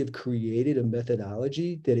that we have created a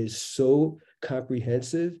methodology that is so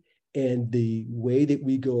comprehensive, and the way that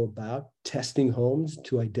we go about testing homes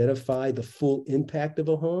to identify the full impact of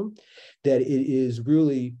a home, that it is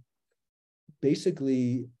really,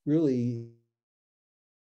 basically, really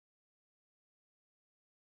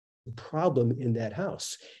problem in that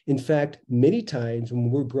house. In fact, many times when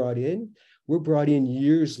we're brought in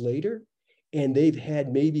years later, and they've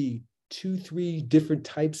had maybe 2-3 different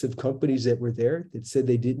types of companies that were there that said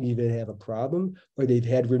they didn't even have a problem, or they've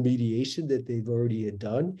had remediation that they've already had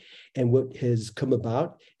done. And what has come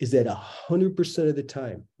about is that 100% of the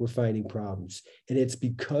time we're finding problems. And it's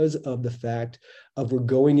because of the fact of we're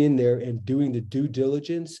going in there and doing the due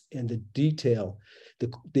diligence and the detail.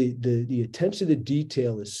 The attention to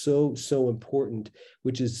detail is so important,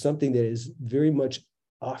 which is something that is very much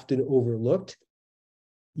often overlooked.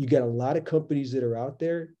 You got a lot of companies that are out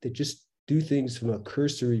there that just do things from a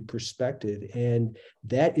cursory perspective, and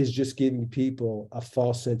that is just giving people a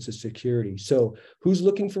false sense of security. So who's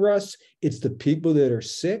looking for us? It's the people that are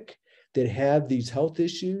sick, that have these health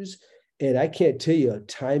issues. And I can't tell you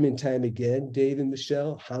time and time again, Dave and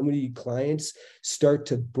Michelle, how many clients start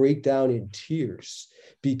to break down in tears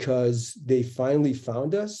because they finally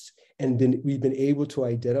found us and we've been able to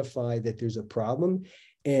identify that there's a problem.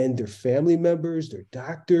 And their family members, their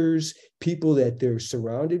doctors, people that they're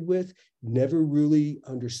surrounded with never really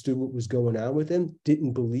understood what was going on with them,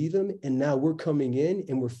 didn't believe them. And now we're coming in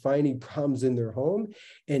and we're finding problems in their home.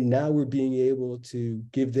 And now we're being able to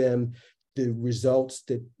give them the results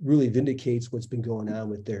that really vindicates what's been going on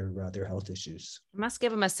with their health issues. It must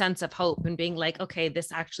give them a sense of hope and being like, okay,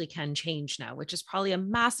 this actually can change now, which is probably a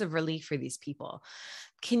massive relief for these people.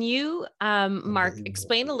 Can you, Mark,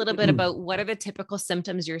 explain a little bit about what are the typical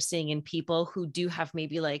symptoms you're seeing in people who do have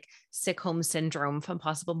maybe like sick home syndrome from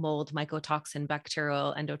possible mold, mycotoxin,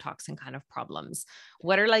 bacterial, endotoxin kind of problems?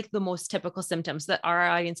 What are like the most typical symptoms that our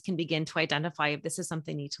audience can begin to identify if this is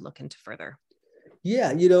something they need to look into further?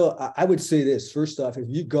 Yeah, I would say this. First off, if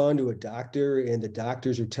you've gone to a doctor and the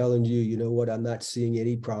doctors are telling you, you know what, I'm not seeing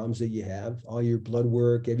any problems that you have, all your blood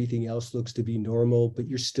work, everything else looks to be normal, but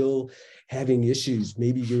you're still having issues.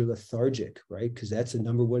 Maybe you're lethargic, right? Because that's the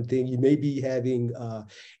number one thing. You may be having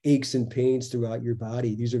aches and pains throughout your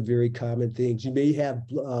body. These are very common things. You may have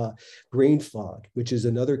brain fog, which is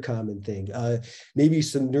another common thing. Maybe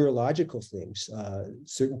some neurological things,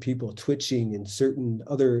 certain people twitching and certain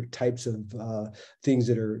other types of things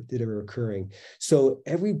that are occurring. So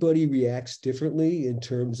everybody reacts differently in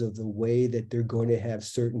terms of the way that they're going to have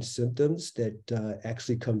certain symptoms that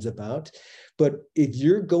actually comes about. But if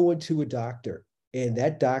you're going to a doctor and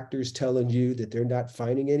that doctor's telling you that they're not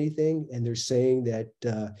finding anything and they're saying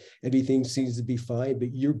that everything seems to be fine,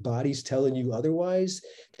 but your body's telling you otherwise,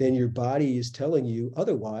 then your body is telling you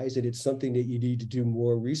otherwise, and it's something that you need to do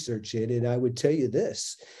more research in. And I would tell you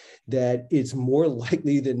this, that it's more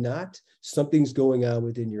likely than not, something's going on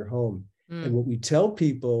within your home. And what we tell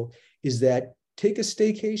people is that take a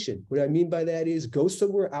staycation. What I mean by that is go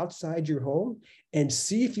somewhere outside your home and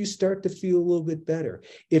see if you start to feel a little bit better.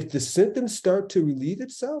 If the symptoms start to relieve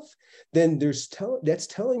itself, then that's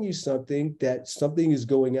telling you something, that something is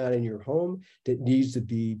going on in your home that needs to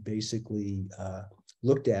be basically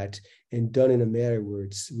looked at and done in a manner where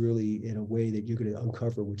it's really in a way that you're going to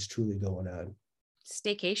uncover what's truly going on.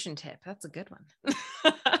 Staycation tip. That's a good one.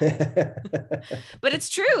 But it's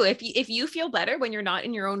true. If you feel better when you're not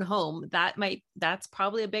in your own home, that's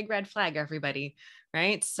probably a big red flag, everybody.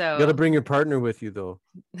 Right. So You got to bring your partner with you though.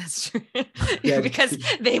 That's true. Yeah. Because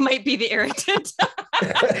they might be the irritant.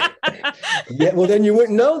 Yeah. Well, then you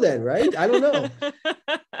wouldn't know then, right? I don't know.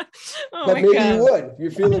 Oh But my maybe God. you would. If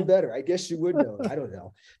you're feeling better, I guess you would know. I don't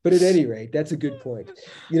know. But at any rate, that's a good point.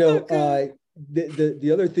 Okay.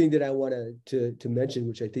 The other thing that I want to mention,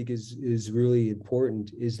 which I think is really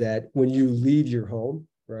important, is that when you leave your home,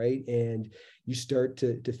 right, and you start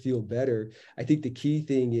to feel better, I think the key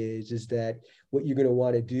thing is that what you're going to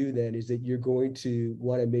want to do then is that you're going to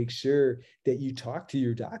want to make sure that you talk to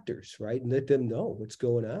your doctors, right, and let them know what's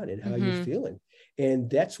going on and how you're feeling. And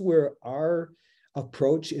that's where our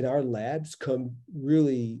approach in our labs become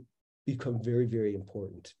very, very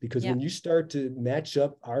important, because when you start to match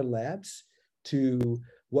up our labs to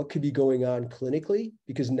what could be going on clinically,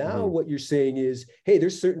 because now what you're saying is, hey,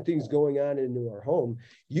 there's certain things going on in our home.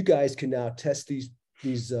 You guys can now test these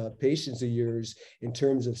patients of yours in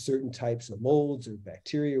terms of certain types of molds or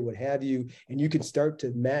bacteria, what have you, and you can start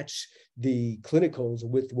to match the clinicals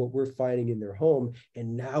with what we're finding in their home.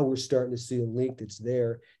 And now we're starting to see a link that's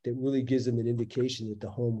there that really gives them an indication that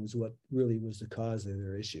the home was what really was the cause of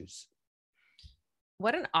their issues.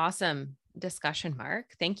 What an awesome discussion,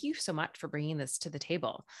 Mark. Thank you so much for bringing this to the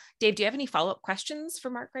table. Dave, do you have any follow-up questions for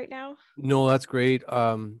Mark right now? No, that's great.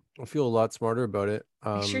 I feel a lot smarter about it.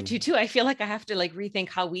 I sure do too. I feel like I have to like rethink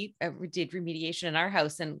how we did remediation in our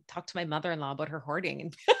house and talk to my mother-in-law about her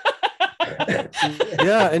hoarding.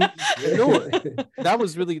 Yeah, and no, that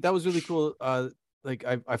was really cool. Like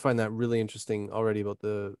I find that really interesting already about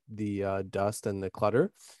the dust and the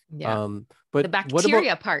clutter. Yeah. But the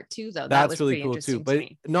bacteria part too, though, that was really pretty cool interesting too. But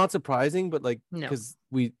me. not surprising, but like because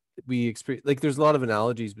we experience, like there's a lot of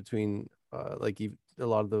analogies between like a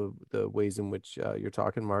lot of the ways in which you're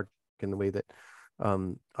talking, Mark, and the way that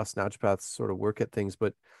us naturopaths sort of work at things.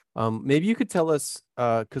 But maybe you could tell us,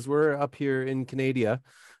 because we're up here in Canada,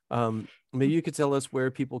 maybe you could tell us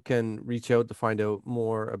where people can reach out to find out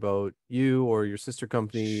more about you or your sister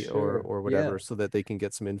company or whatever, so that they can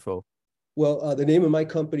get some info. Well, the name of my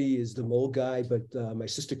company is The Mold Guy, but my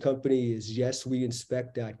sister company is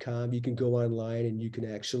yesweinspect.com. You can go online and you can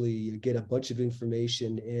actually get a bunch of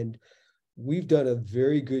information. And we've done a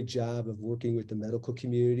very good job of working with the medical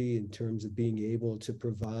community in terms of being able to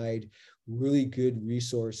provide really good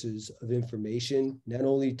resources of information, not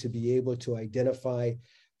only to be able to identify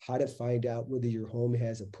how to find out whether your home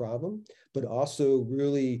has a problem, but also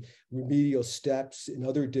really remedial steps and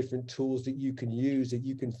other different tools that you can use that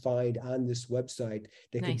you can find on this website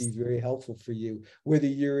that can be very helpful for you, whether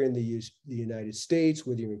you're in the United States,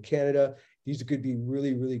 whether you're in Canada. These could be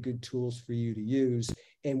really, really good tools for you to use.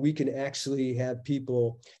 And we can actually have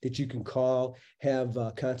people that you can call, have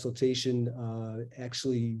consultation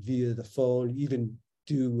actually via the phone, even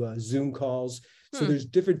do Zoom calls. So there's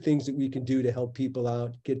different things that we can do to help people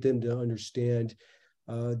out, get them to understand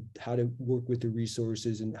how to work with the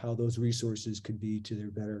resources and how those resources could be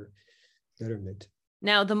to their betterment.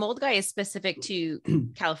 Now, the mold guy is specific to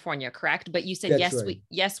California, correct? But you said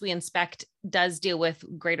we inspect, does deal with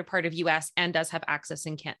greater part of US and does have access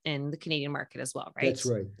in the Canadian market as well, right? That's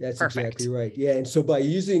right. That's perfect. Exactly right. Yeah. And so by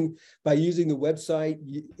using the website,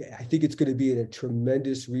 I think it's going to be a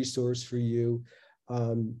tremendous resource for you.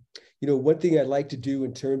 One thing I'd like to do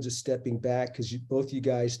in terms of stepping back, because both you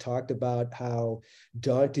guys talked about how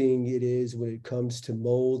daunting it is when it comes to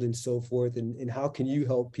mold and so forth, and how can you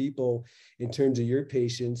help people in terms of your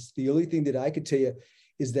patients. The only thing that I could tell you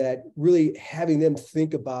is that really having them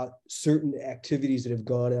think about certain activities that have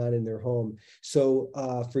gone on in their home. So,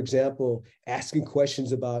 for example, asking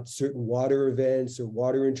questions about certain water events or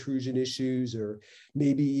water intrusion issues, or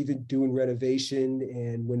maybe even doing renovation.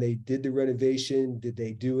 And when they did the renovation, did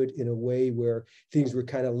they do it in a way where things were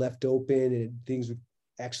kind of left open and things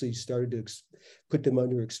actually started to put them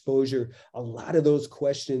under exposure? A lot of those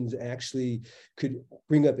questions actually could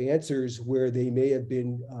bring up answers where they may have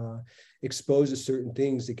been exposed to certain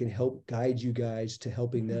things that can help guide you guys to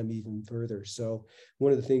helping them even further. So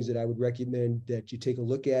one of the things that I would recommend that you take a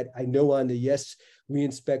look at, I know on the Yes We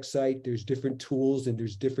Inspect site, there's different tools and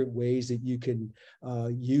there's different ways that you can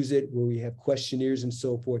use it, where we have questionnaires and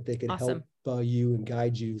so forth that can help you and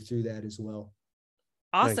guide you through that as well.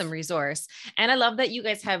 Awesome resource. And I love that you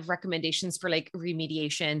guys have recommendations for like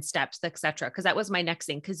remediation steps, etc. Because that was my next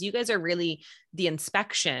thing, because you guys are really the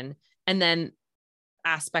inspection and then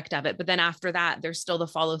aspect of it. But then after that, there's still the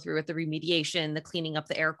follow through with the remediation, the cleaning up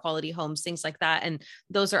the air quality homes, things like that. And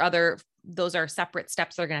those are separate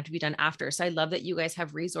steps that are going to have to be done after. So I love that you guys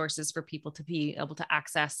have resources for people to be able to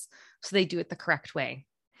access so they do it the correct way.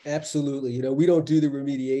 Absolutely. We don't do the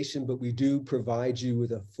remediation, but we do provide you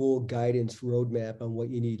with a full guidance roadmap on what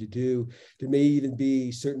you need to do. There may even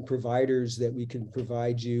be certain providers that we can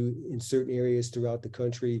provide you in certain areas throughout the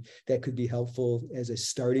country that could be helpful as a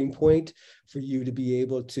starting point for you to be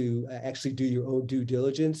able to actually do your own due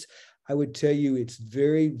diligence. I would tell you it's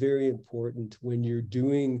very, very important when you're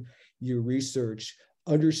doing your research,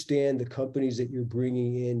 understand the companies that you're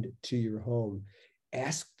bringing in to your home.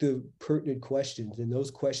 Ask the pertinent questions. And those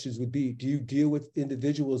questions would be, do you deal with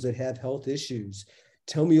individuals that have health issues?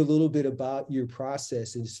 Tell me a little bit about your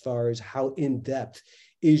process as far as how in-depth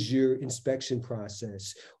is your inspection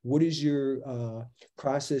process? What is your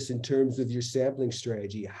process in terms of your sampling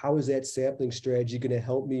strategy? How is that sampling strategy going to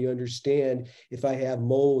help me understand if I have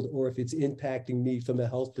mold or if it's impacting me from a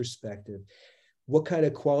health perspective? What kind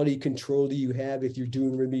of quality control do you have if you're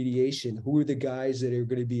doing remediation? Who are the guys that are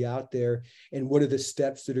going to be out there, and what are the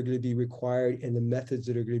steps that are going to be required and the methods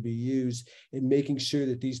that are going to be used, and making sure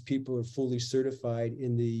that these people are fully certified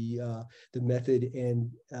in the method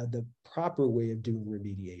and the proper way of doing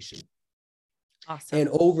remediation. Awesome. And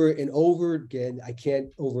over again, I can't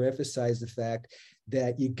overemphasize the fact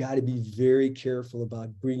that you got to be very careful about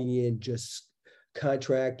bringing in just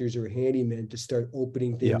contractors or handymen to start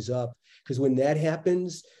opening things up. Because when that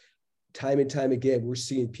happens, time and time again, we're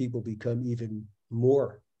seeing people become even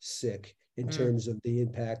more sick in terms of the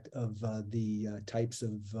impact of the types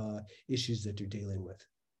of issues that they're dealing with.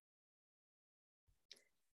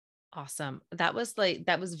 Awesome. That was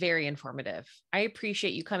very informative. I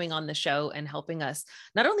appreciate you coming on the show and helping us.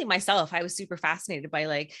 Not only myself, I was super fascinated by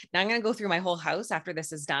now I'm going to go through my whole house after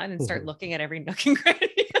this is done and start looking at every nook and cranny.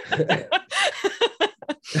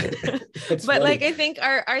 But funny. I think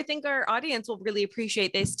our audience will really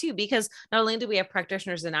appreciate this too, because not only do we have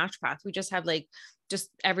practitioners and naturopaths, we just have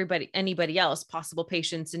anybody else, possible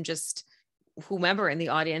patients, and just whomever in the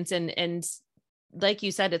audience. And like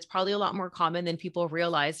you said, it's probably a lot more common than people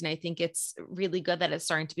realize. And I think it's really good that it's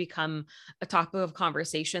starting to become a topic of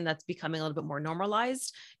conversation that's becoming a little bit more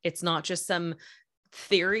normalized. It's not just some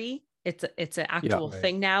theory. It's an actual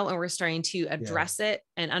thing now, and we're starting to address it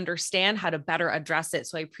and understand how to better address it.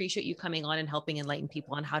 So I appreciate you coming on and helping enlighten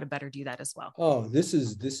people on how to better do that as well. Oh, this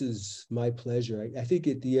is my pleasure. I think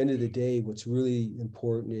at the end of the day, what's really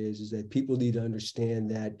important is that people need to understand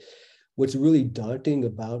that what's really daunting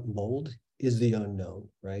about mold is the unknown,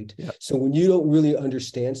 right? Yeah. So when you don't really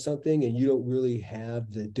understand something and you don't really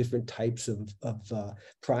have the different types of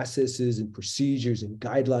processes and procedures and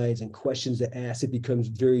guidelines and questions to ask, it becomes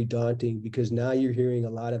very daunting, because now you're hearing a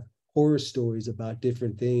lot of horror stories about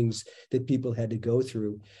different things that people had to go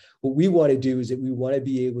through. What we want to do is that we want to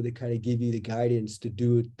be able to kind of give you the guidance to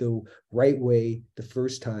do it the right way the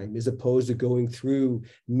first time, as opposed to going through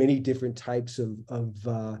many different types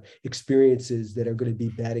of experiences that are going to be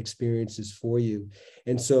bad experiences for you.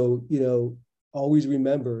 And so, always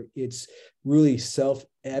remember, it's really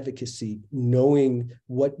self-advocacy, knowing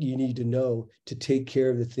what you need to know to take care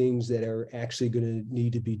of the things that are actually going to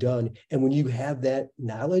need to be done. And when you have that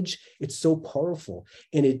knowledge, it's so powerful,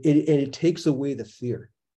 and it takes away the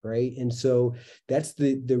fear. Right. And so that's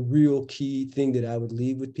the real key thing that I would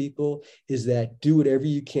leave with people, is that do whatever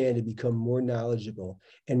you can to become more knowledgeable,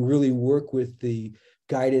 and really work with the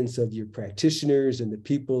guidance of your practitioners and the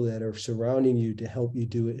people that are surrounding you to help you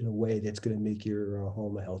do it in a way that's going to make your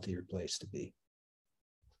home a healthier place to be.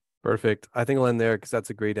 Perfect. I think I'll end there, because that's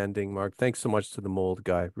a great ending, Mark. Thanks so much to the Mold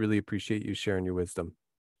Guy. Really appreciate you sharing your wisdom.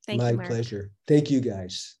 Thank you, My Mark. pleasure. Thank you,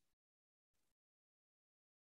 guys.